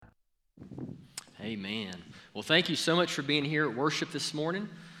Amen. Well, thank you so much for being here at worship this morning.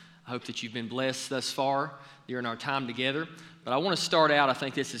 I hope that you've been blessed thus far during our time together. But I want to start out, I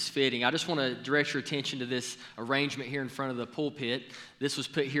think this is fitting. I just want to direct your attention to this arrangement here in front of the pulpit. This was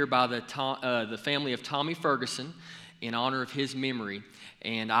put here by the family of Tommy Ferguson in honor of his memory.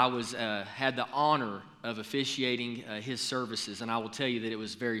 And I had the honor of officiating his services. And I will tell you that it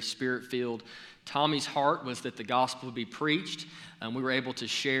was very spirit-filled. Tommy's heart was that the gospel would be preached. We were able to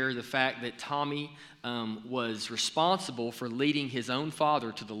share the fact that Tommy was responsible for leading his own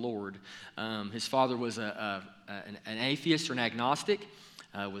father to the Lord. His father was an atheist or an agnostic,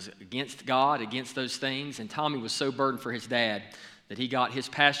 was against God, against those things, and Tommy was so burdened for his dad that he got his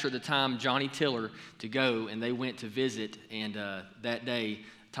pastor at the time, Johnny Tiller, to go, and they went to visit, and that day,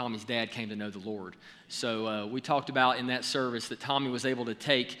 Tommy's dad came to know the Lord. So we talked about in that service that Tommy was able to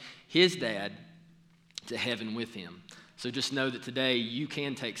take his dad to heaven with him. So just know that today you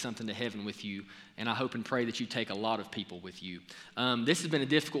can take something to heaven with you, and I hope and pray that you take a lot of people with you. This has been a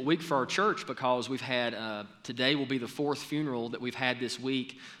difficult week for our church because we've had, today will be the fourth funeral that we've had this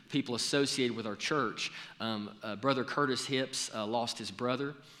week, people associated with our church. Brother Curtis Hips lost his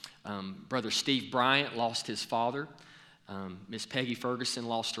brother. Brother Steve Bryant lost his father. Miss Peggy Ferguson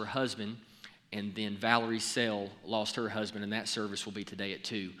lost her husband. And then Valerie Sell lost her husband, and that service will be today at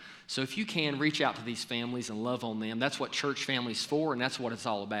 2. So if you can, reach out to these families and love on them. That's what church family's for, and that's what it's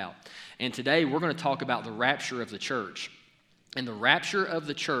all about. And today we're going to talk about the rapture of the church. And the rapture of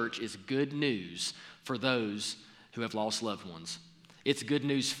the church is good news for those who have lost loved ones. It's good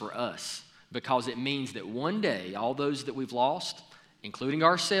news for us because it means that one day all those that we've lost, including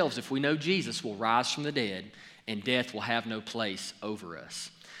ourselves, if we know Jesus, will rise from the dead, and death will have no place over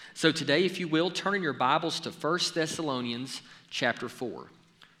us. So today, if you will, turn in your Bibles to 1 Thessalonians chapter 4.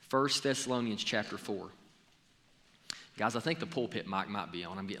 1 Thessalonians chapter 4. Guys, I think the pulpit mic might be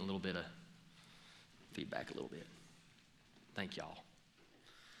on. I'm getting a little bit of feedback a little bit. Thank y'all.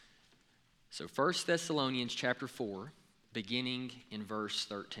 So 1 Thessalonians chapter 4, beginning in verse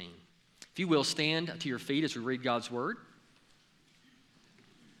 13. If you will, stand to your feet as we read God's word.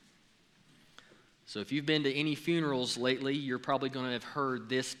 So if you've been to any funerals lately, you're probably going to have heard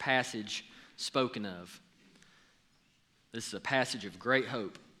this passage spoken of. This is a passage of great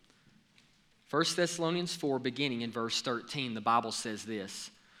hope. 1 Thessalonians 4, beginning in verse 13, the Bible says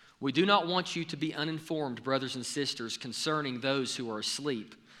this: "We do not want you to be uninformed, brothers and sisters, concerning those who are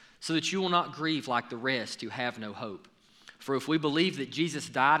asleep, so that you will not grieve like the rest who have no hope. For if we believe that Jesus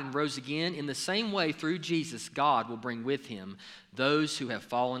died and rose again, in the same way through Jesus God will bring with him those who have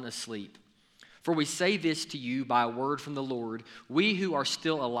fallen asleep. For we say this to you by a word from the Lord, we who are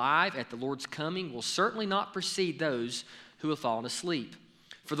still alive at the Lord's coming will certainly not precede those who have fallen asleep.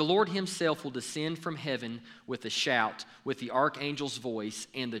 For the Lord himself will descend from heaven with a shout, with the archangel's voice,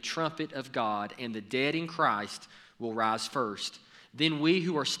 and the trumpet of God, and the dead in Christ will rise first. Then we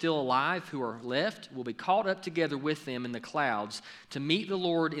who are still alive, who are left, will be caught up together with them in the clouds to meet the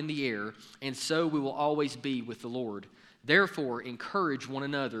Lord in the air, and so we will always be with the Lord. Therefore, encourage one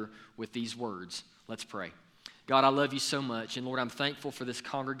another with these words." Let's pray. God, I love you so much, and Lord, I'm thankful for this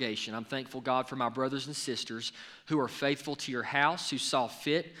congregation. I'm thankful, God, for my brothers and sisters who are faithful to your house, who saw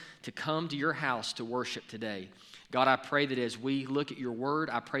fit to come to your house to worship today. God, I pray that as we look at your word,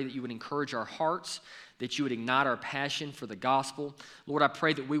 I pray that you would encourage our hearts, that you would ignite our passion for the gospel. Lord, I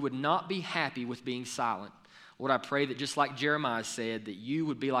pray that we would not be happy with being silent. Lord, I pray that just like Jeremiah said, that you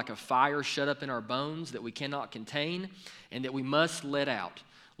would be like a fire shut up in our bones that we cannot contain and that we must let out.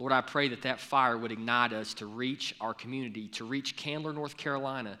 Lord, I pray that that fire would ignite us to reach our community, to reach Candler, North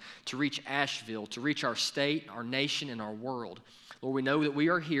Carolina, to reach Asheville, to reach our state, our nation, and our world. Lord, we know that we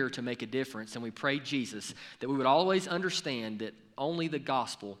are here to make a difference, and we pray, Jesus, that we would always understand that only the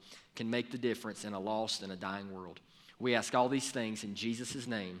gospel can make the difference in a lost and a dying world. We ask all these things in Jesus'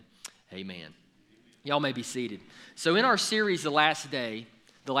 name, amen. Y'all may be seated. So in our series, The Last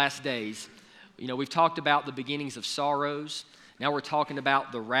Days, we've talked about the beginnings of sorrows. Now we're talking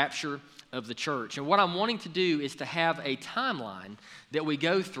about the rapture of the church. And what I'm wanting to do is to have a timeline that we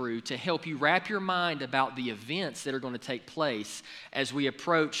go through to help you wrap your mind about the events that are going to take place as we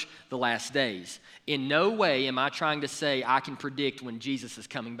approach the last days. In no way am I trying to say I can predict when Jesus is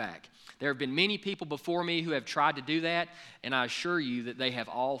coming back. There have been many people before me who have tried to do that, and I assure you that they have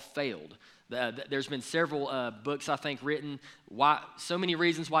all failed. There's been several books, I think, written, so many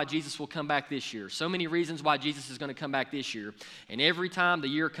reasons why Jesus will come back this year, so many reasons why Jesus is going to come back this year, and every time the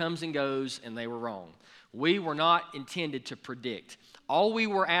year comes and goes, and they were wrong. We were not intended to predict. All we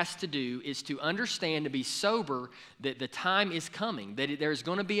were asked to do is to understand, to be sober, that the time is coming, that there's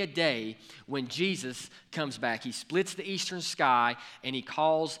going to be a day when Jesus comes back. He splits the eastern sky and he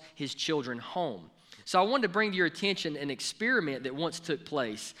calls his children home. So I wanted to bring to your attention an experiment that once took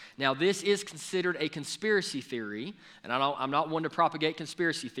place. Now, this is considered a conspiracy theory, and I'm not one to propagate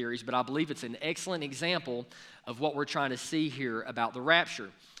conspiracy theories, but I believe it's an excellent example of what we're trying to see here about the rapture.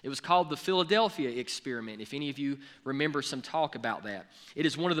 It was called the Philadelphia experiment, if any of you remember some talk about that. It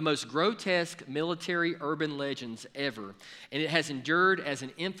is one of the most grotesque military urban legends ever, and it has endured as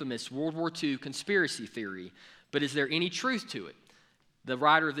an infamous World War II conspiracy theory. But is there any truth to it? The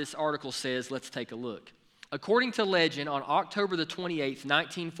writer of this article says, let's take a look. According to legend, on October the 28th,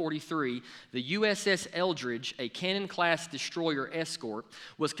 1943, the USS Eldridge, a Cannon-class destroyer escort,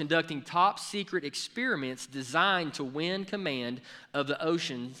 was conducting top-secret experiments designed to win command of the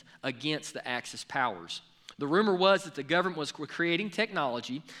oceans against the Axis powers. The rumor was that the government was creating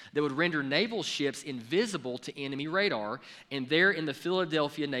technology that would render naval ships invisible to enemy radar, and there in the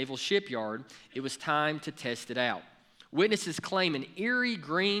Philadelphia Naval Shipyard, it was time to test it out. Witnesses claim an eerie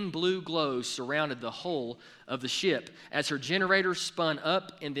green-blue glow surrounded the hull of the ship as her generators spun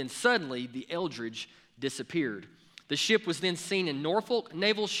up, and then suddenly the Eldridge disappeared. The ship was then seen in Norfolk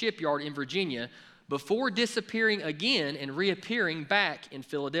Naval Shipyard in Virginia before disappearing again and reappearing back in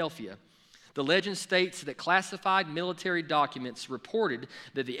Philadelphia. The legend states that classified military documents reported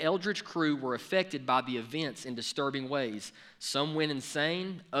that the Eldridge crew were affected by the events in disturbing ways. Some went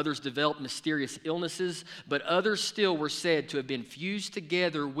insane, others developed mysterious illnesses, but others still were said to have been fused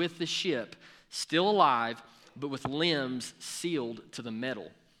together with the ship, still alive, but with limbs sealed to the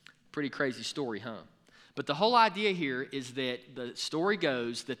metal. Pretty crazy story, huh? But the whole idea here is that the story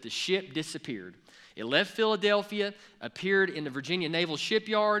goes that the ship disappeared. It left Philadelphia, appeared in the Virginia Naval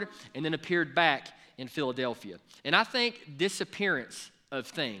Shipyard, and then appeared back in Philadelphia. And I think disappearance of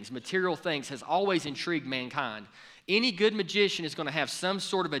things, material things, has always intrigued mankind. Any good magician is going to have some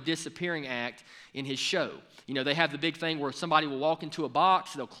sort of a disappearing act in his show. You know, they have the big thing where somebody will walk into a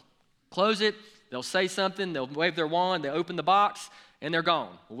box, they'll close it, they'll say something, they'll wave their wand, they open the box, and they're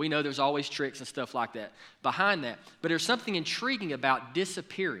gone. Well, we know there's always tricks and stuff like that behind that. But there's something intriguing about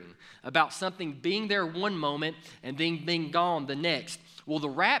disappearing, about something being there one moment and then being gone the next. Well, the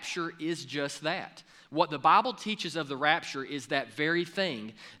rapture is just that. What the Bible teaches of the rapture is that very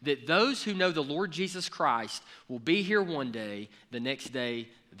thing, that those who know the Lord Jesus Christ will be here one day, the next day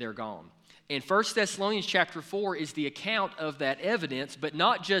they're gone. And 1 Thessalonians chapter 4 is the account of that evidence, but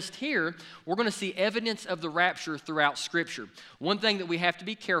not just here. We're going to see evidence of the rapture throughout Scripture. One thing that we have to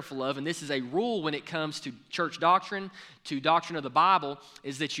be careful of, and this is a rule when it comes to church doctrine, to doctrine of the Bible,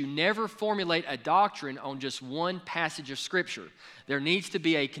 is that you never formulate a doctrine on just one passage of Scripture. There needs to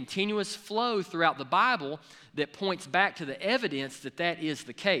be a continuous flow throughout the Bible that points back to the evidence that that is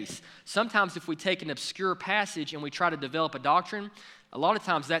the case. Sometimes if we take an obscure passage and we try to develop a doctrine, a lot of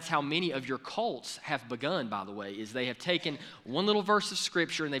times that's how many of your cults have begun, by the way, is they have taken one little verse of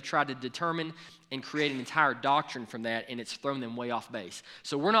Scripture and they've tried to determine and create an entire doctrine from that, and it's thrown them way off base.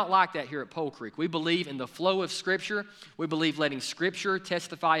 So we're not like that here at Pole Creek. We believe in the flow of Scripture. We believe letting Scripture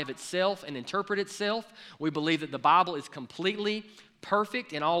testify of itself and interpret itself. We believe that the Bible is completely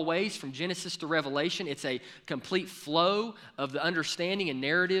perfect in all ways from Genesis to Revelation. It's a complete flow of the understanding and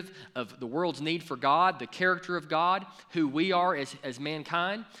narrative of the world's need for God, the character of God, who we are as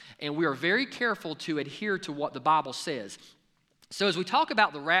mankind, and we are very careful to adhere to what the Bible says. So as we talk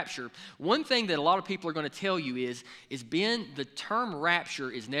about the rapture, one thing that a lot of people are going to tell you is Ben, the term rapture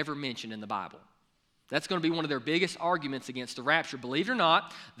is never mentioned in the Bible. That's going to be one of their biggest arguments against the rapture. Believe it or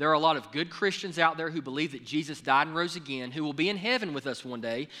not, there are a lot of good Christians out there who believe that Jesus died and rose again, who will be in heaven with us one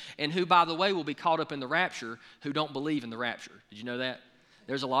day, and who, by the way, will be caught up in the rapture, who don't believe in the rapture. Did you know that?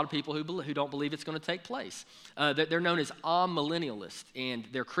 There's a lot of people who don't believe it's going to take place. They're known as amillennialists, and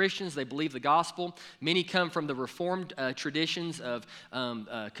they're Christians. They believe the gospel. Many come from the Reformed traditions of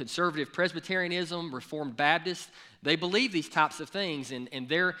conservative Presbyterianism, Reformed Baptist. They believe these types of things, and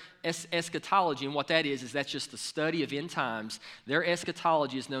their eschatology, and what that is that's just the study of end times. Their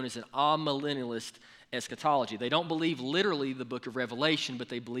eschatology is known as an amillennialist eschatology. They don't believe literally the book of Revelation, but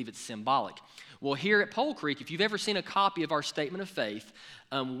they believe it's symbolic. Well, here at Pole Creek, if you've ever seen a copy of our statement of faith,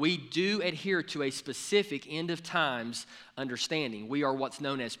 we do adhere to a specific end of times understanding. We are what's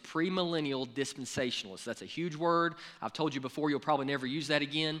known as premillennial dispensationalists. That's a huge word. I've told you before, you'll probably never use that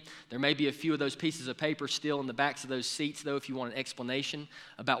again. There may be a few of those pieces of paper still in the backs of those seats, though, if you want an explanation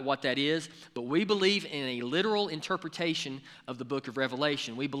about what that is. But we believe in a literal interpretation of the book of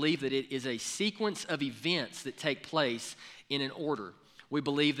Revelation. We believe that it is a sequence of events that take place in an order. We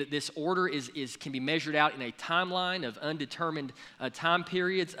believe that this order can be measured out in a timeline of undetermined time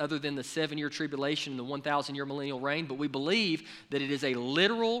periods other than the 7-year tribulation and the 1,000-year millennial reign. But we believe that it is a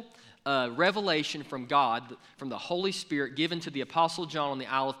literal revelation from God, from the Holy Spirit, given to the Apostle John on the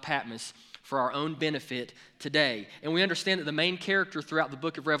Isle of Patmos for our own benefit today. And we understand that the main character throughout the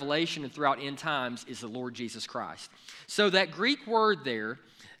book of Revelation and throughout end times is the Lord Jesus Christ. So that Greek word there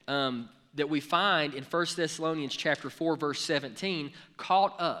that we find in 1 Thessalonians chapter 4, verse 17,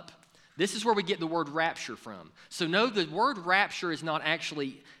 caught up. This is where we get the word rapture from. So no, the word rapture is not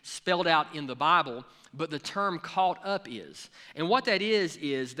actually spelled out in the Bible, but the term caught up is. And what that is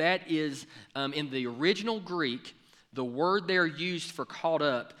in the original Greek, the word there used for caught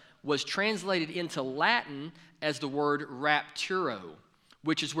up was translated into Latin as the word rapturo,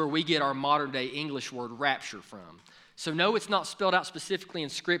 which is where we get our modern-day English word rapture from. So no, it's not spelled out specifically in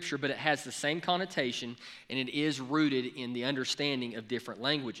Scripture, but it has the same connotation, and it is rooted in the understanding of different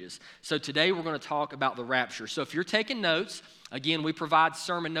languages. So today we're going to talk about the rapture. So if you're taking notes, again, we provide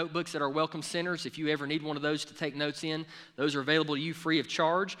sermon notebooks at our Welcome Centers. If you ever need one of those to take notes in, those are available to you free of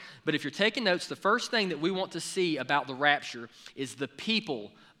charge. But if you're taking notes, the first thing that we want to see about the rapture is the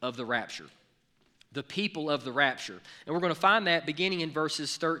people of the rapture. The people of the rapture. And we're going to find that beginning in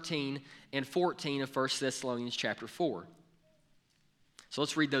verses 13 and 14 of 1 Thessalonians chapter 4. So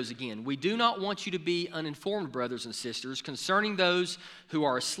let's read those again. We do not want you to be uninformed, brothers and sisters, concerning those who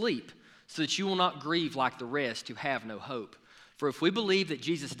are asleep, so that you will not grieve like the rest who have no hope. For if we believe that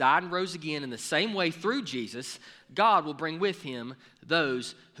Jesus died and rose again in the same way through Jesus, God will bring with him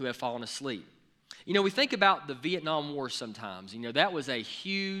those who have fallen asleep. You know, we think about the Vietnam War sometimes. You know, that was a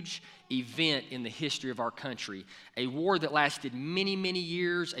huge event in the history of our country. A war that lasted many, many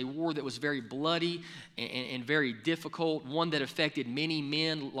years, a war that was very bloody and very difficult, one that affected many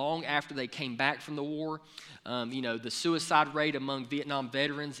men long after they came back from the war. You know, the suicide rate among Vietnam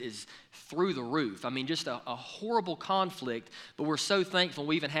veterans is through the roof. I mean, just a horrible conflict, but we're so thankful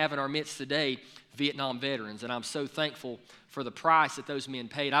we even have in our midst today Vietnam veterans, and I'm so thankful for the price that those men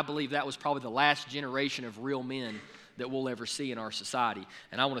paid. I believe that was probably the last generation of real men that we'll ever see in our society,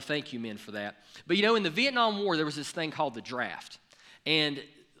 and I want to thank you men for that. But you know, in the Vietnam War, there was this thing called the draft, and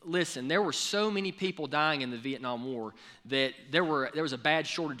listen, there were so many people dying in the Vietnam War that there was a bad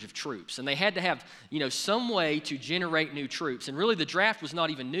shortage of troops, and they had to have, you know, some way to generate new troops. And really, the draft was not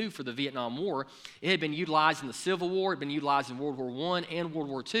even new for the Vietnam War. It had been utilized in the Civil War, it had been utilized in World War I and World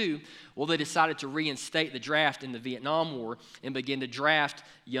War II. Well, they decided to reinstate the draft in the Vietnam War and begin to draft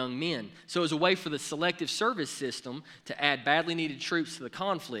young men. So it was a way for the selective service system to add badly needed troops to the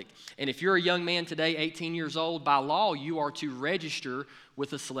conflict. And if you're a young man today, 18 years old, by law, you are to register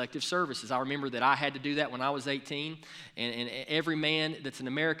with the selective services. I remember that I had to do that when I was 18, and every man that's an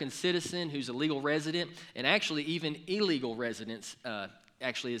American citizen who's a legal resident, and actually even illegal residents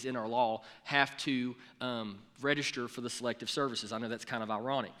actually is in our law, have to register for the selective services. I know that's kind of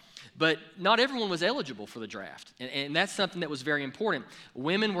ironic. But not everyone was eligible for the draft, and that's something that was very important.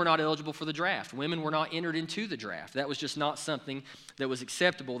 Women were not eligible for the draft. Women were not entered into the draft. That was just not something that was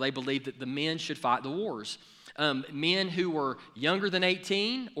acceptable. They believed that the men should fight the wars. Men who were younger than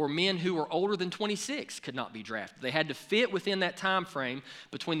 18 or men who were older than 26 could not be drafted. They had to fit within that time frame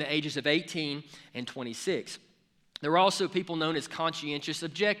between the ages of 18 and 26. There were also people known as conscientious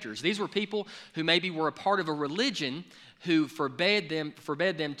objectors. These were people who maybe were a part of a religion who forbade them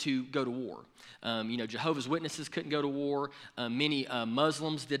to go to war. You know, Jehovah's Witnesses couldn't go to war. Many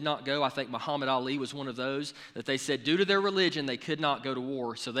Muslims did not go. I think Muhammad Ali was one of those that they said due to their religion they could not go to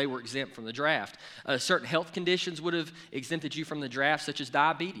war, so they were exempt from the draft. Certain health conditions would have exempted you from the draft, such as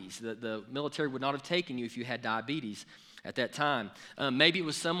diabetes. The military would not have taken you if you had diabetes at that time. Maybe it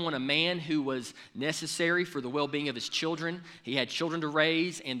was a man who was necessary for the well-being of his children. He had children to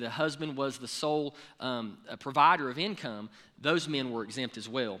raise, and the husband was the sole provider of income. Those men were exempt as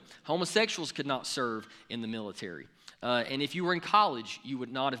well. Homosexuals could not serve in the military. And if you were in college, you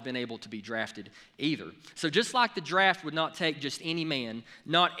would not have been able to be drafted either. So just like the draft would not take just any man,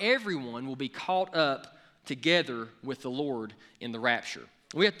 not everyone will be caught up together with the Lord in the rapture.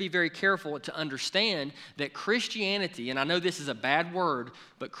 We have to be very careful to understand that Christianity, and I know this is a bad word,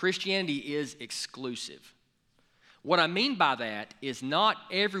 but Christianity is exclusive. What I mean by that is not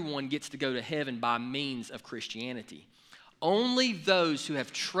everyone gets to go to heaven by means of Christianity. Only those who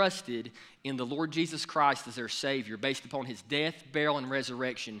have trusted in the Lord Jesus Christ as their Savior, based upon his death, burial, and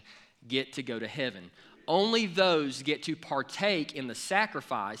resurrection, get to go to heaven. Only those get to partake in the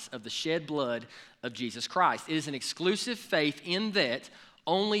sacrifice of the shed blood of Jesus Christ. It is an exclusive faith in that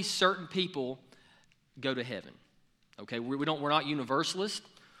only certain people go to heaven. Okay, we're not universalists.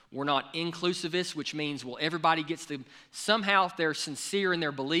 We're not inclusivists, which means, well, everybody gets to, somehow if they're sincere in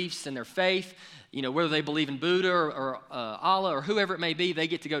their beliefs and their faith, whether they believe in Buddha or Allah or whoever it may be, they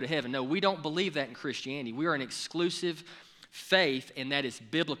get to go to heaven. No, we don't believe that in Christianity. We are an exclusive faith, and that is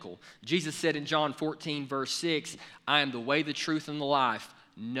biblical. Jesus said in John 14, verse 6, I am the way, the truth, and the life.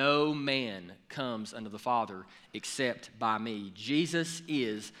 No man comes unto the Father except by me. Jesus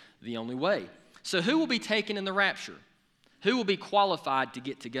is the only way. So who will be taken in the rapture? Who will be qualified to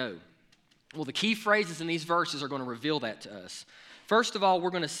get to go? Well, the key phrases in these verses are going to reveal that to us. First of all,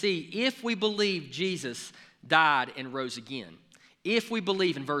 we're going to see if we believe Jesus died and rose again. If we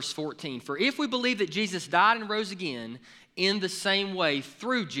believe in verse 14, for if we believe that Jesus died and rose again, in the same way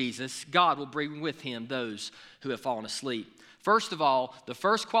through Jesus, God will bring with him those who have fallen asleep. First of all, the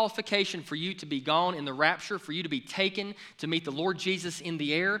first qualification for you to be gone in the rapture, for you to be taken to meet the Lord Jesus in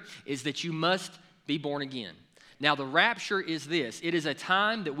the air, is that you must be born again. Now, the rapture is this. It is a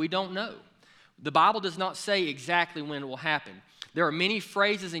time that we don't know. The Bible does not say exactly when it will happen. There are many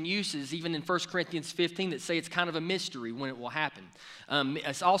phrases and uses, even in 1 Corinthians 15, that say it's kind of a mystery when it will happen.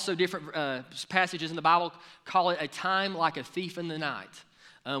 It's also different passages in the Bible call it a time like a thief in the night,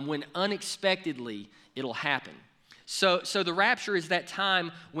 when unexpectedly it'll happen. So the rapture is that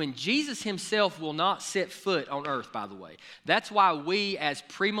time when Jesus himself will not set foot on earth, by the way. That's why we as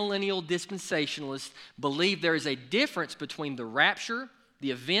premillennial dispensationalists believe there is a difference between the rapture,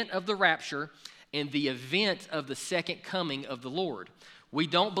 the event of the rapture, and the event of the second coming of the Lord. We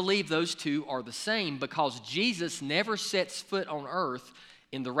don't believe those two are the same because Jesus never sets foot on earth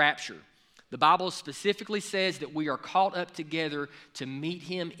in the rapture. The Bible specifically says that we are caught up together to meet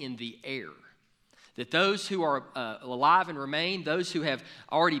him in the air. That those who are alive and remain, those who have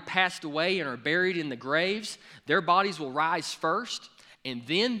already passed away and are buried in the graves, their bodies will rise first. And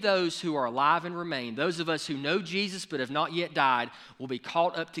then those who are alive and remain, those of us who know Jesus but have not yet died, will be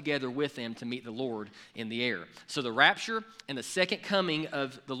caught up together with them to meet the Lord in the air. So the rapture and the second coming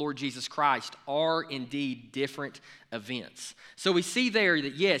of the Lord Jesus Christ are indeed different events. So we see there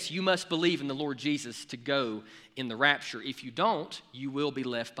that, yes, you must believe in the Lord Jesus to go in the rapture. If you don't, you will be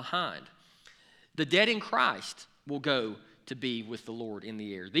left behind. The dead in Christ will go to be with the Lord in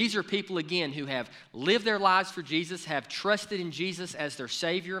the air. These are people, again, who have lived their lives for Jesus, have trusted in Jesus as their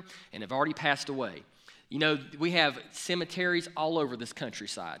Savior, and have already passed away. We have cemeteries all over this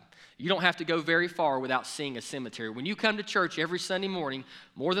countryside. You don't have to go very far without seeing a cemetery. When you come to church every Sunday morning,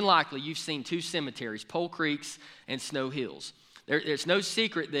 more than likely you've seen two cemeteries, Pole Creeks and Snow Hills. There's no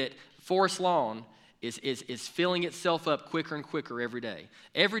secret that Forest Lawn is filling itself up quicker and quicker every day.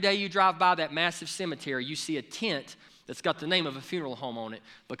 Every day you drive by that massive cemetery, you see a tent that's got the name of a funeral home on it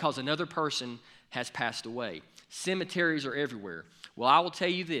because another person has passed away. Cemeteries are everywhere. Well, I will tell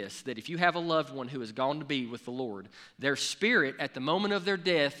you this, that if you have a loved one who has gone to be with the Lord, their spirit at the moment of their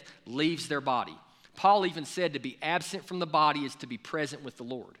death leaves their body. Paul even said to be absent from the body is to be present with the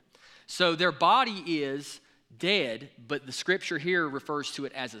Lord. So their body is dead, but the scripture here refers to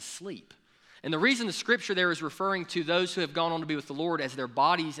it as asleep. And the reason the scripture there is referring to those who have gone on to be with the Lord as their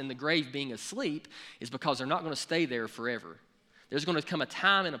bodies in the grave being asleep is because they're not going to stay there forever. There's going to come a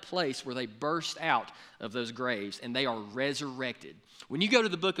time and a place where they burst out of those graves and they are resurrected. When you go to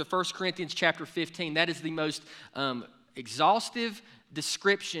the book of 1 Corinthians chapter 15, that is the most exhaustive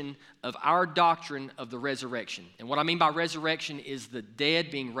description of our doctrine of the resurrection. And what I mean by resurrection is the dead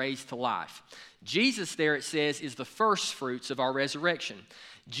being raised to life. Jesus there, it says, is the first fruits of our resurrection.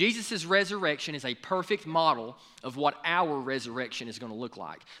 Jesus' resurrection is a perfect model of what our resurrection is going to look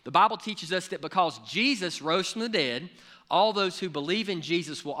like. The Bible teaches us that because Jesus rose from the dead, all those who believe in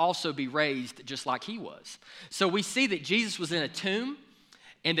Jesus will also be raised just like he was. So we see that Jesus was in a tomb,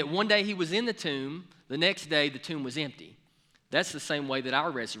 and that one day he was in the tomb, the next day the tomb was empty. That's the same way that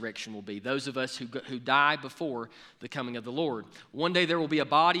our resurrection will be, those of us who die before the coming of the Lord. One day there will be a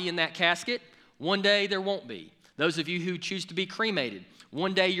body in that casket, one day there won't be. Those of you who choose to be cremated,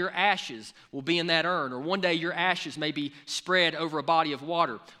 one day your ashes will be in that urn, or one day your ashes may be spread over a body of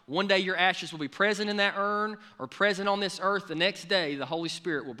water. One day your ashes will be present in that urn or present on this earth. The next day, the Holy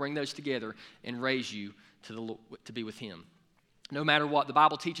Spirit will bring those together and raise you to be with him. No matter what, the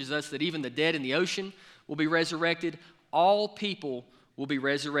Bible teaches us that even the dead in the ocean will be resurrected. All people will be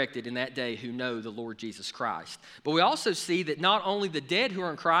resurrected in that day who know the Lord Jesus Christ. But we also see that not only the dead who are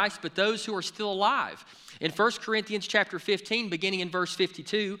in Christ, but those who are still alive. In 1 Corinthians chapter 15, beginning in verse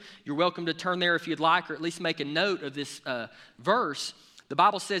 52, you're welcome to turn there if you'd like, or at least make a note of this verse. The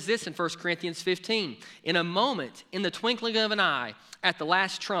Bible says this in 1 Corinthians 15, in a moment, in the twinkling of an eye, at the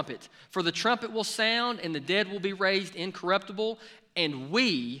last trumpet, for the trumpet will sound, and the dead will be raised incorruptible, and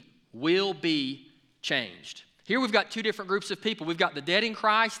we will be changed. Here we've got two different groups of people. We've got the dead in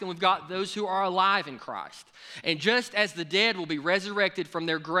Christ, and we've got those who are alive in Christ. And just as the dead will be resurrected from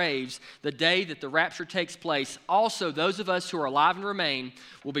their graves the day that the rapture takes place, also those of us who are alive and remain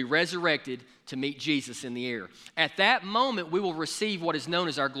will be resurrected to meet Jesus in the air. At that moment, we will receive what is known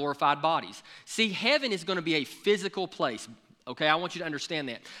as our glorified bodies. See, heaven is going to be a physical place. Okay, I want you to understand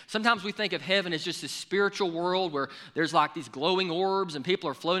that. Sometimes we think of heaven as just a spiritual world where there's like these glowing orbs and people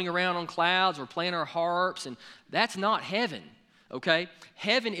are floating around on clouds or playing our harps, and that's not heaven, okay?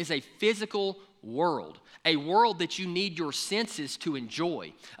 Heaven is a physical world, a world that you need your senses to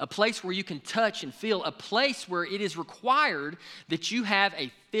enjoy, a place where you can touch and feel, a place where it is required that you have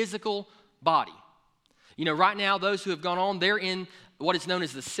a physical body. You know, right now, those who have gone on, they're in what is known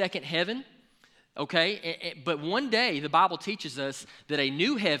as the second heaven. Okay, but one day the Bible teaches us that a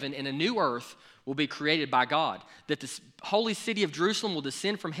new heaven and a new earth will be created by God, that the holy city of Jerusalem will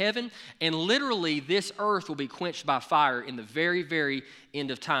descend from heaven, and literally this earth will be quenched by fire in the very, very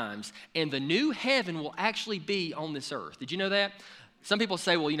end of times, and the new heaven will actually be on this earth. Did you know that? Some people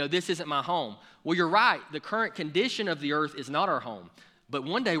say, well, you know, this isn't my home. Well, you're right. The current condition of the earth is not our home, but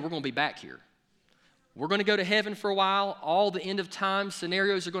one day we're going to be back here. We're going to go to heaven for a while. All the end of time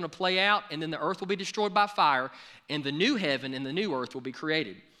scenarios are going to play out, and then the earth will be destroyed by fire, and the new heaven and the new earth will be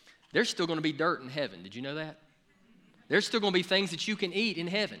created. There's still going to be dirt in heaven. Did you know that? There's still going to be things that you can eat in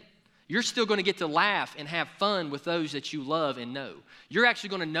heaven. You're still going to get to laugh and have fun with those that you love and know. You're actually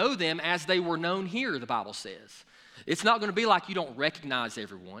going to know them as they were known here, the Bible says. It's not going to be like you don't recognize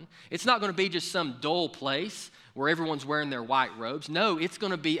everyone. It's not going to be just some dull place where everyone's wearing their white robes. No, it's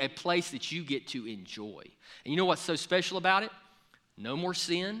going to be a place that you get to enjoy. And you know what's so special about it? No more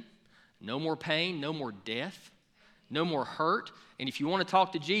sin, no more pain, no more death, no more hurt. And if you want to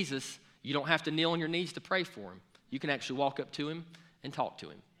talk to Jesus, you don't have to kneel on your knees to pray for him. You can actually walk up to him and talk to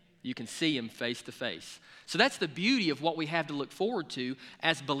him. You can see him face to face. So that's the beauty of what we have to look forward to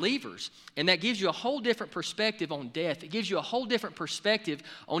as believers. And that gives you a whole different perspective on death. It gives you a whole different perspective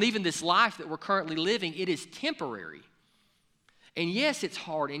on even this life that we're currently living. It is temporary. And yes, it's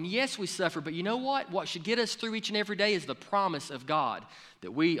hard. And yes, we suffer. But you know what? What should get us through each and every day is the promise of God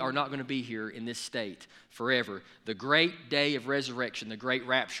that we are not going to be here in this state forever. The great day of resurrection, the great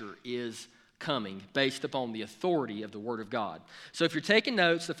rapture is coming based upon the authority of the Word of God. So if you're taking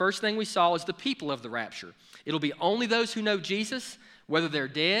notes, the first thing we saw is the people of the rapture. It'll be only those who know Jesus, whether they're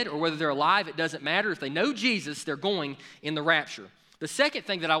dead or whether they're alive, it doesn't matter. If they know Jesus, they're going in the rapture. The second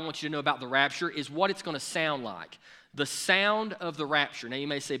thing that I want you to know about the rapture is what it's going to sound like. The sound of the rapture. Now you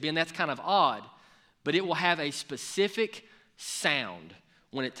may say, Ben, that's kind of odd, but it will have a specific sound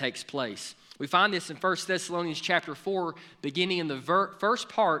when it takes place. We find this in 1 Thessalonians chapter 4, beginning in the first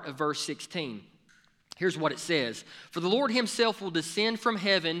part of verse 16. Here's what it says. For the Lord himself will descend from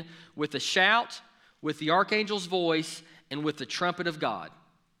heaven with a shout, with the archangel's voice, and with the trumpet of God.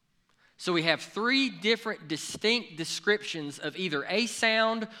 So we have three different distinct descriptions of either a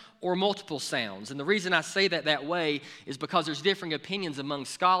sound or multiple sounds. And the reason I say that way is because there's differing opinions among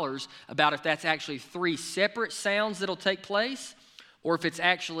scholars about if that's actually three separate sounds that'll take place, or if it's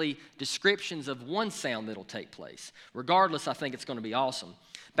actually descriptions of one sound that'll take place. Regardless, I think it's going to be awesome.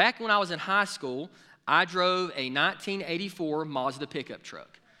 Back when I was in high school, I drove a 1984 Mazda pickup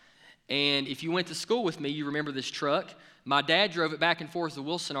truck. And if you went to school with me, you remember this truck. My dad drove it back and forth to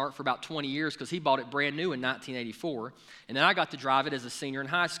Wilsonart for about 20 years because he bought it brand new in 1984. And then I got to drive it as a senior in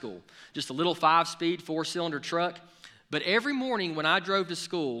high school. Just a little 5-speed, 4-cylinder truck. But every morning when I drove to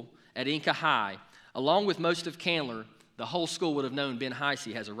school at Inca High, along with most of Candler, the whole school would have known Ben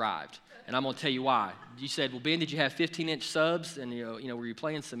Heisey has arrived. And I'm going to tell you why. You said, well, Ben, did you have 15-inch subs? And, you know, were you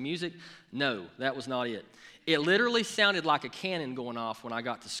playing some music? No, that was not it. It literally sounded like a cannon going off when I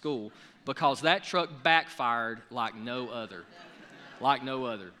got to school because that truck backfired like no other. Like no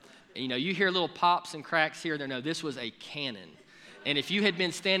other. You know, you hear little pops and cracks here and there. No, this was a cannon. And if you had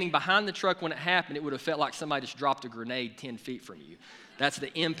been standing behind the truck when it happened, it would have felt like somebody just dropped a grenade 10 feet from you. That's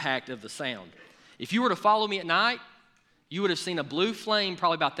the impact of the sound. If you were to follow me at night, you would have seen a blue flame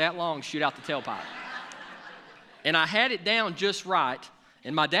probably about that long shoot out the tailpipe. And I had it down just right.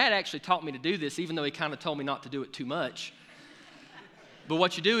 And my dad actually taught me to do this, even though he kind of told me not to do it too much. But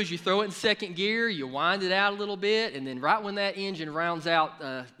what you do is you throw it in second gear, you wind it out a little bit, and then right when that engine rounds out,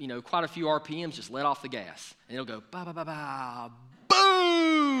 quite a few RPMs, just let off the gas. And it'll go, ba, ba, ba, ba,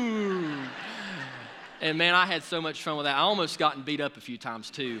 boom! And man, I had so much fun with that. I almost gotten beat up a few times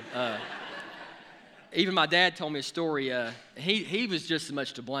too. Even my dad told me a story. He was just as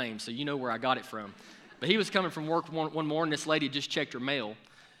much to blame, so you know where I got it from. But he was coming from work one morning. This lady had just checked her mail,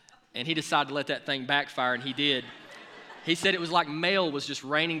 and he decided to let that thing backfire, and he did. He said it was like mail was just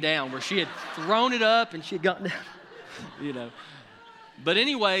raining down, where she had thrown it up and she had gotten down, you know. But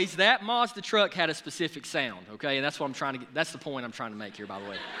anyways, that Mazda truck had a specific sound, okay? And that's what I'm trying to get, that's the point I'm trying to make here, by the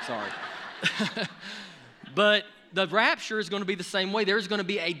way. Sorry. But the rapture is going to be the same way. There's going to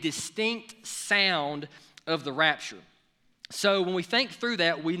be a distinct sound of the rapture. So when we think through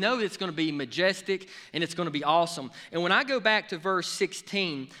that, we know it's going to be majestic and it's going to be awesome. And when I go back to verse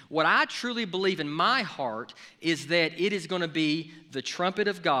 16, what I truly believe in my heart is that it is going to be the trumpet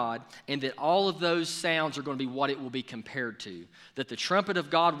of God, and that all of those sounds are going to be what it will be compared to. That the trumpet of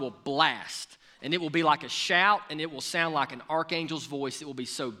God will blast, and it will be like a shout, and it will sound like an archangel's voice. It will be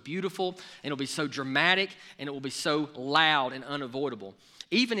so beautiful, and it will be so dramatic, and it will be so loud and unavoidable.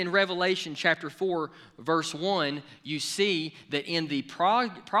 Even in Revelation chapter 4, verse 1, you see that in the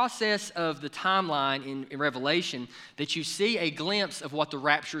process of the timeline in Revelation, that you see a glimpse of what the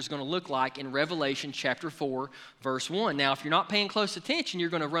rapture is going to look like in Revelation chapter 4, verse 1. Now, if you're not paying close attention, you're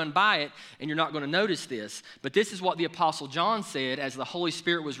going to run by it, and you're not going to notice this. But this is what the Apostle John said as the Holy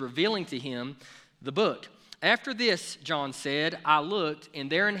Spirit was revealing to him the book. After this, John said, I looked, and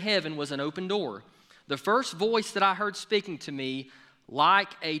there in heaven was an open door. The first voice that I heard speaking to me, like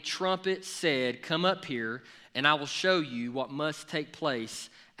a trumpet, said, come up here, and I will show you what must take place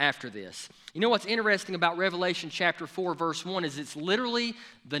after this. You know what's interesting about Revelation chapter 4, verse 1 is it's literally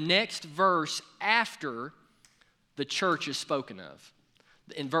the next verse after the church is spoken of.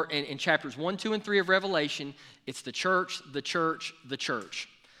 In chapters 1, 2, and 3 of Revelation, it's the church, the church, the church.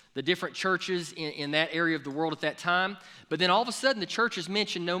 The different churches in that area of the world at that time. But then all of a sudden, the church is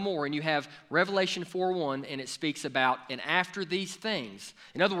mentioned no more, and you have Revelation 4:1, and it speaks about, and after these things.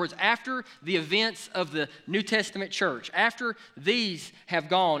 In other words, after the events of the New Testament church, after these have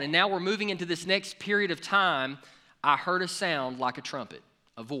gone, and now we're moving into this next period of time, I heard a sound like a trumpet,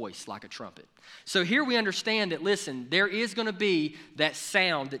 a voice like a trumpet. So here we understand that, listen, there is going to be that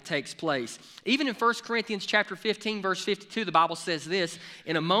sound that takes place. Even in 1 Corinthians chapter 15, verse 52, the Bible says this,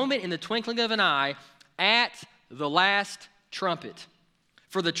 in a moment, in the twinkling of an eye, at the last trumpet.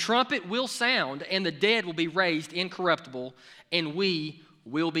 For the trumpet will sound, and the dead will be raised incorruptible, and we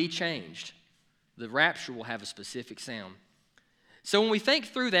will be changed. The rapture will have a specific sound. So when we think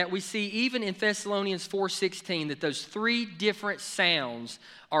through that, we see even in Thessalonians 4:16 that those three different sounds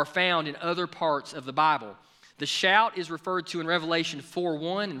are found in other parts of the Bible. The shout is referred to in Revelation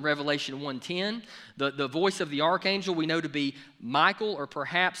 4:1 and Revelation 1:10. The voice of the archangel we know to be Michael, or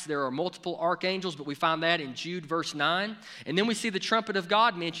perhaps there are multiple archangels, but we find that in Jude verse 9. And then we see the trumpet of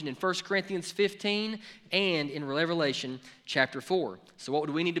God mentioned in 1 Corinthians 15 and in Revelation chapter 4. So what would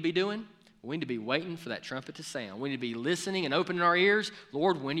we need to be doing? We need to be waiting for that trumpet to sound. We need to be listening and opening our ears.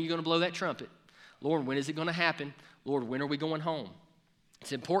 Lord, when are you going to blow that trumpet? Lord, when is it going to happen? Lord, when are we going home?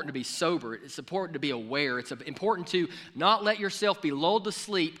 It's important to be sober. It's important to be aware. It's important to not let yourself be lulled to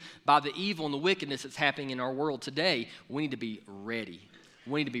sleep by the evil and the wickedness that's happening in our world today. We need to be ready.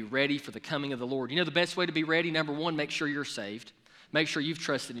 We need to be ready for the coming of the Lord. You know the best way to be ready? Number one, make sure you're saved. Make sure you've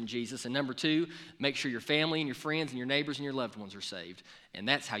trusted in Jesus. And number two, make sure your family and your friends and your neighbors and your loved ones are saved. And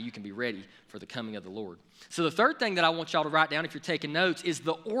that's how you can be ready for the coming of the Lord. So the third thing that I want y'all to write down if you're taking notes is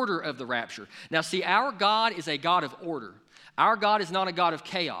the order of the rapture. Now see, our God is a God of order. Our God is not a God of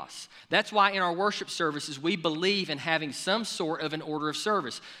chaos. That's why in our worship services, we believe in having some sort of an order of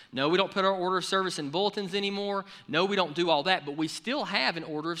service. No, we don't put our order of service in bulletins anymore. No, we don't do all that, but we still have an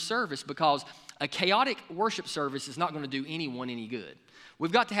order of service because a chaotic worship service is not going to do anyone any good.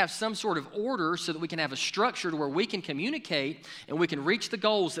 We've got to have some sort of order so that we can have a structure to where we can communicate and we can reach the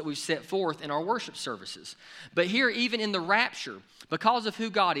goals that we've set forth in our worship services. But here, even in the rapture, because of who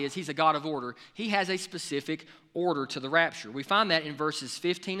God is, He's a God of order, He has a specific order to the rapture. We find that in verses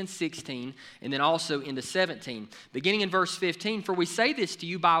 15 and 16, and then also into 17. Beginning in verse 15, for we say this to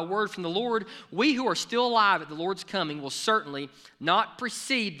you by a word from the Lord, we who are still alive at the Lord's coming will certainly not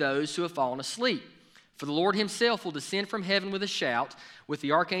precede those who have fallen asleep. For the Lord Himself will descend from heaven with a shout, with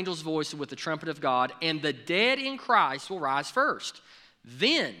the archangel's voice, and with the trumpet of God, and the dead in Christ will rise first.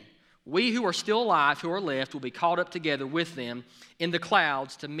 Then we who are still alive, who are left, will be caught up together with them in the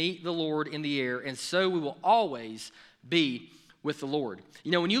clouds to meet the Lord in the air, and so we will always be with the Lord.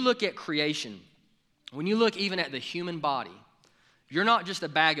 You know, when you look at creation, when you look even at the human body, you're not just a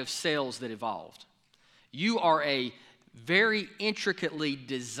bag of cells that evolved. You are a very intricately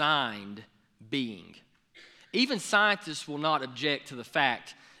designed being. Even scientists will not object to the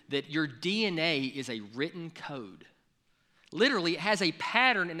fact that your DNA is a written code. Literally, it has a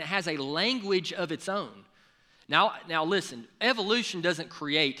pattern and it has a language of its own. Now listen, evolution doesn't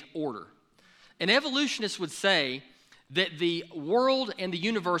create order. An evolutionist would say that the world and the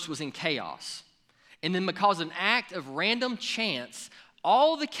universe was in chaos. And then because of an act of random chance,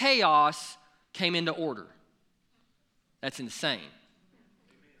 all the chaos came into order. That's insane.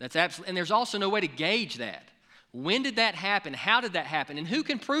 That's absolutely, and there's also no way to gauge that. When did that happen? How did that happen? And who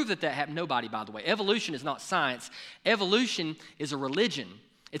can prove that that happened? Nobody, by the way. Evolution is not science. Evolution is a religion.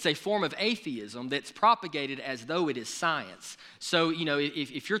 It's a form of atheism that's propagated as though it is science. So,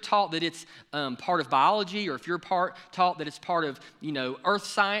 if you're taught that it's part of biology, or if you're taught that it's part of, earth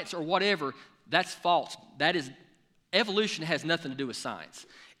science or whatever, that's false. Evolution has nothing to do with science.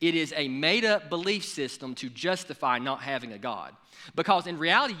 It is a made-up belief system to justify not having a God. Because in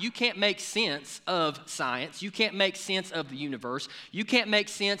reality, you can't make sense of science. You can't make sense of the universe. You can't make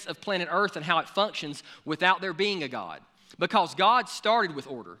sense of planet Earth and how it functions without there being a God. Because God started with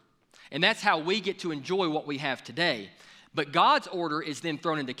order. And that's how we get to enjoy what we have today. But God's order is then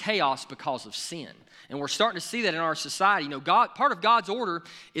thrown into chaos because of sin. And we're starting to see that in our society. Part of God's order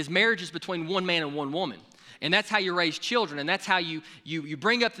is marriages between one man and one woman. And that's how you raise children. And that's how you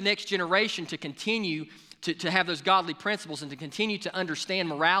bring up the next generation to continue to have those godly principles and to continue to understand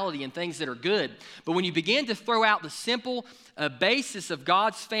morality and things that are good. But when you begin to throw out the simple basis of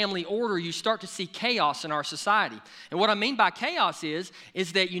God's family order, you start to see chaos in our society. And what I mean by chaos is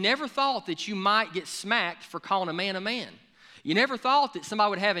that you never thought that you might get smacked for calling a man a man. You never thought that somebody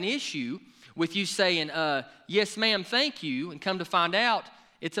would have an issue with you saying, yes, ma'am, thank you, and come to find out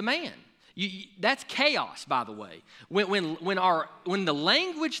it's a man. That's chaos, by the way. When the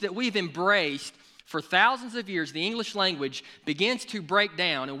language that we've embraced for thousands of years, the English language, begins to break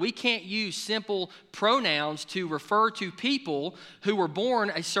down, and we can't use simple pronouns to refer to people who were born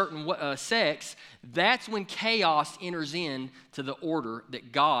a certain sex, that's when chaos enters into the order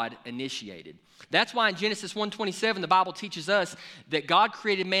that God initiated. That's why in Genesis 1:27, the Bible teaches us that God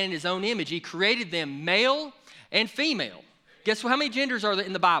created man in his own image. He created them male and female. Guess what? How many genders are there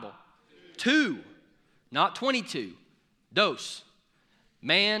in the Bible? 2, not 22. Dos.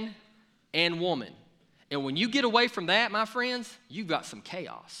 Man and woman. And when you get away from that, my friends, you've got some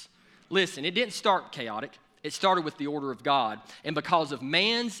chaos. Listen, it didn't start chaotic. It started with the order of God. And because of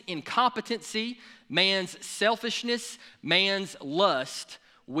man's incompetency, man's selfishness, man's lust,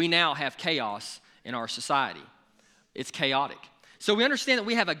 we now have chaos in our society. It's chaotic. So we understand that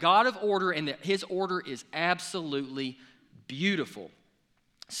we have a God of order and that his order is absolutely beautiful.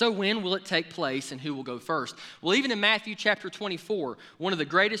 So when will it take place and who will go first? Well, even in Matthew chapter 24, one of the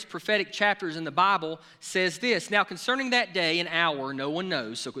greatest prophetic chapters in the Bible says this, "Now concerning that day and hour, no one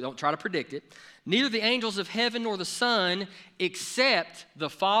knows," so don't try to predict it, "neither the angels of heaven nor the Son, except the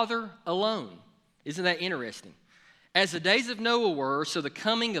Father alone." Isn't that interesting? "As the days of Noah were, so the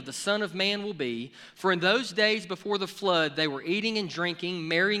coming of the Son of Man will be. For in those days before the flood, they were eating and drinking,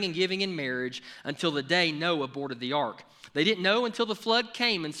 marrying and giving in marriage, until the day Noah boarded the ark. They didn't know until the flood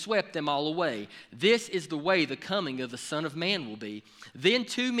came and swept them all away. This is the way the coming of the Son of Man will be. Then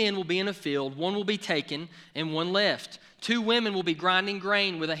 2 men will be in a field, one will be taken and one left. 2 women will be grinding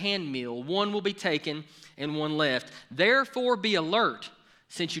grain with a hand mill, one will be taken and one left. Therefore be alert,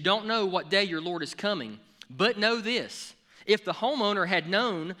 since you don't know what day your Lord is coming. But know this, if the homeowner had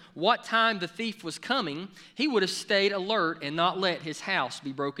known what time the thief was coming, he would have stayed alert and not let his house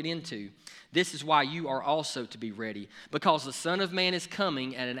be broken into. This is why you are also to be ready, because the Son of Man is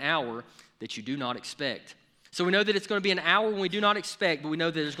coming at an hour that you do not expect." So we know that it's going to be an hour when we do not expect, but we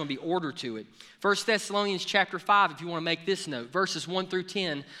know that there's going to be order to it. 1 Thessalonians chapter 5, if you want to make this note, verses 1 through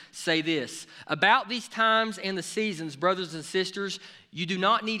 10 say this, "About these times and the seasons, brothers and sisters, you do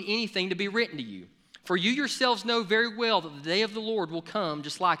not need anything to be written to you. For you yourselves know very well that the day of the Lord will come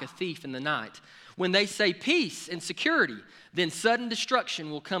just like a thief in the night. When they say peace and security, then sudden destruction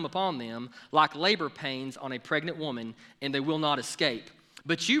will come upon them like labor pains on a pregnant woman, and they will not escape.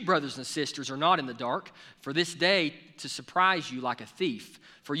 But you, brothers and sisters, are not in the dark for this day to surprise you like a thief.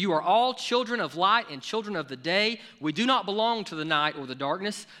 For you are all children of light and children of the day. We do not belong to the night or the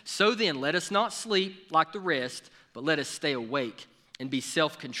darkness. So then, let us not sleep like the rest, but let us stay awake and be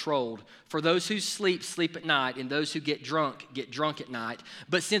self-controlled. For those who sleep, sleep at night, and those who get drunk at night.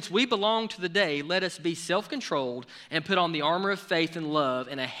 But since we belong to the day, let us be self-controlled and put on the armor of faith and love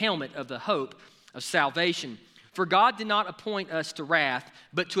and a helmet of the hope of salvation. For God did not appoint us to wrath,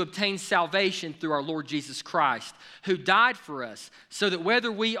 but to obtain salvation through our Lord Jesus Christ, who died for us, so that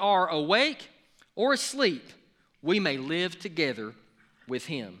whether we are awake or asleep, we may live together with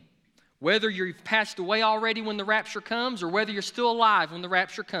him. Whether you've passed away already when the rapture comes or whether you're still alive when the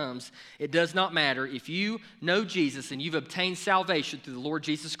rapture comes, it does not matter. If you know Jesus and you've obtained salvation through the Lord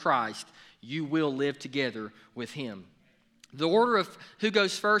Jesus Christ, you will live together with him." The order of who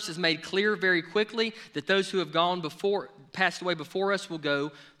goes first is made clear very quickly, that those who have passed away before us will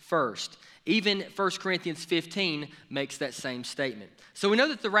go first. Even 1 Corinthians 15 makes that same statement. So we know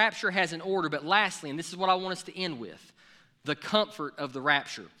that the rapture has an order, but lastly, and this is what I want us to end with, the comfort of the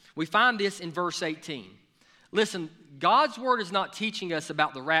rapture. We find this in verse 18. Listen, God's word is not teaching us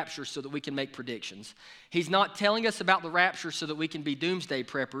about the rapture so that we can make predictions. He's not telling us about the rapture so that we can be doomsday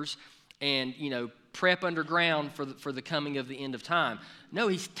preppers and, prep underground for the coming of the end of time. No,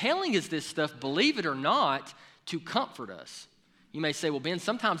 he's telling us this stuff, believe it or not, to comfort us. You may say, well, Ben,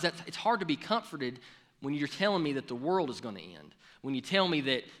 sometimes it's hard to be comforted when you're telling me that the world is going to end, when you tell me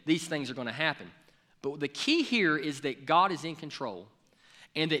that these things are going to happen. But the key here is that God is in control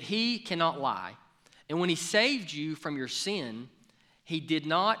and that he cannot lie. And when he saved you from your sin, he did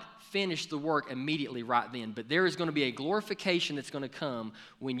not finish the work immediately right then. But there is going to be a glorification that's going to come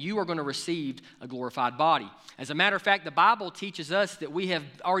when you are going to receive a glorified body. As a matter of fact, the Bible teaches us that we have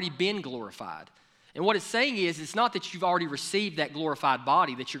already been glorified. And what it's saying is, it's not that you've already received that glorified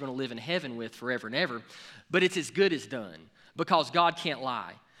body that you're going to live in heaven with forever and ever, but it's as good as done because God can't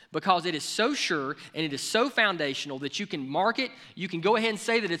lie. Because it is so sure and it is so foundational that you can mark it, you can go ahead and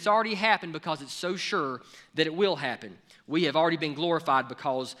say that it's already happened because it's so sure that it will happen. We have already been glorified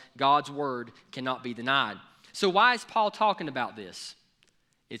because God's word cannot be denied. So why is Paul talking about this?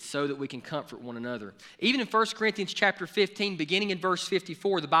 It's so that we can comfort one another. Even in 1 Corinthians chapter 15, beginning in verse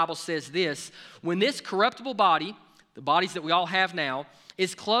 54, the Bible says this, when this corruptible body, the bodies that we all have now,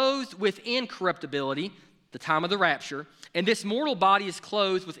 is clothed with incorruptibility, the time of the rapture, and this mortal body is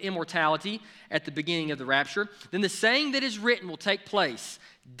clothed with immortality at the beginning of the rapture, then the saying that is written will take place.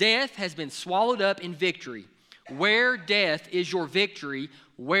 Death has been swallowed up in victory. Where death is your victory,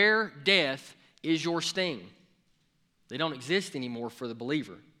 where death is your sting. They don't exist anymore for the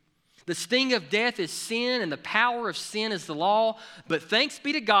believer. The sting of death is sin, and the power of sin is the law. But thanks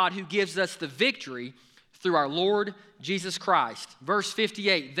be to God who gives us the victory through our Lord Jesus Christ. Verse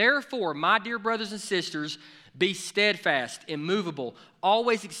 58, therefore, my dear brothers and sisters, be steadfast, immovable,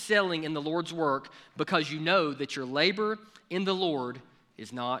 always excelling in the Lord's work, because you know that your labor in the Lord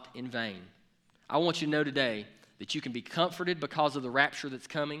is not in vain. I want you to know today that you can be comforted because of the rapture that's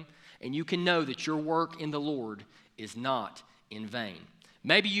coming, and you can know that your work in the Lord is not in vain.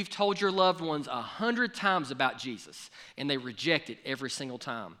 Maybe you've told your loved ones 100 times about Jesus, and they reject it every single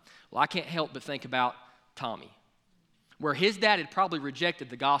time. Well, I can't help but think about Tommy, where his dad had probably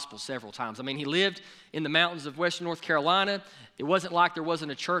rejected the gospel several times. I mean, he lived in the mountains of western North Carolina. It wasn't like there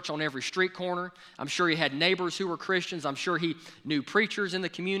wasn't a church on every street corner. I'm sure he had neighbors who were Christians. I'm sure he knew preachers in the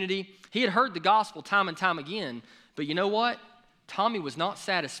community. He had heard the gospel time and time again. But you know what? Tommy was not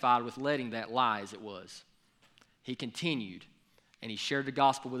satisfied with letting that lie as it was. He continued, and he shared the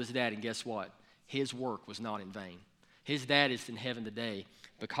gospel with his dad, and guess what? His work was not in vain. His dad is in heaven today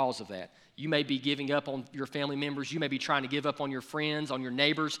because of that. You may be giving up on your family members. You may be trying to give up on your friends, on your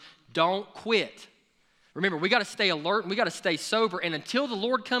neighbors. Don't quit. Remember, we got to stay alert and we got to stay sober. And until the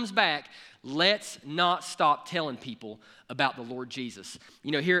Lord comes back, let's not stop telling people about the Lord Jesus.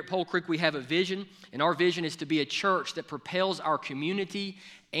 You know, here at Pole Creek, we have a vision, and our vision is to be a church that propels our community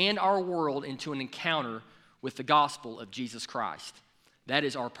and our world into an encounter with the gospel of Jesus Christ. That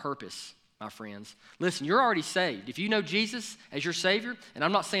is our purpose, my friends. Listen, you're already saved. If you know Jesus as your Savior, and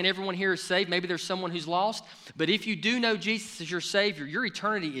I'm not saying everyone here is saved, maybe there's someone who's lost, but if you do know Jesus as your Savior, your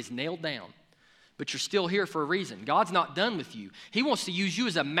eternity is nailed down. But you're still here for a reason. God's not done with you. He wants to use you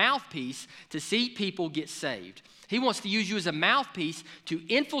as a mouthpiece to see people get saved. He wants to use you as a mouthpiece to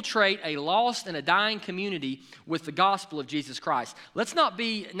infiltrate a lost and a dying community with the gospel of Jesus Christ. Let's not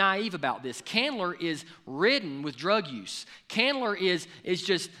be naive about this. Candler is ridden with drug use. Candler is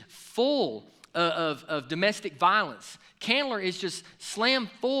just full of domestic violence. Candler is just slam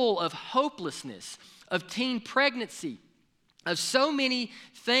full of hopelessness, of teen pregnancy, of so many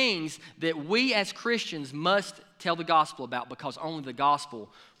things that we as Christians must tell the gospel about, because only the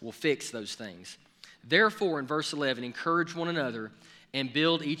gospel will fix those things. Therefore, in verse 11, encourage one another and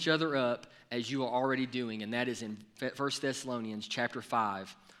build each other up as you are already doing. And that is in 1 Thessalonians chapter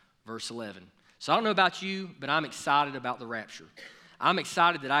 5, verse 11. So I don't know about you, but I'm excited about the rapture. I'm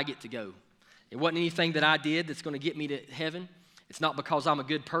excited that I get to go. It wasn't anything that I did that's going to get me to heaven. It's not because I'm a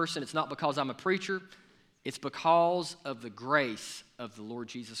good person. It's not because I'm a preacher. It's because of the grace of the Lord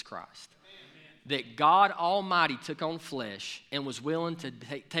Jesus Christ. That God Almighty took on flesh and was willing to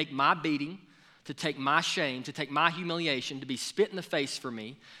take my beating, to take my shame, to take my humiliation, to be spit in the face for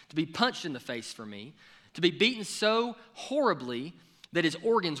me, to be punched in the face for me, to be beaten so horribly that his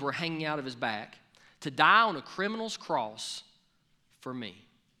organs were hanging out of his back, to die on a criminal's cross for me,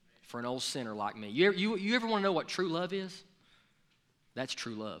 for an old sinner like me. You ever want to know what true love is? That's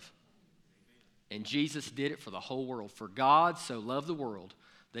true love. And Jesus did it for the whole world. For God so loved the world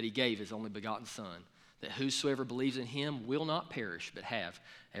that he gave his only begotten Son, that whosoever believes in him will not perish but have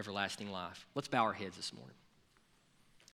everlasting life. Let's bow our heads this morning.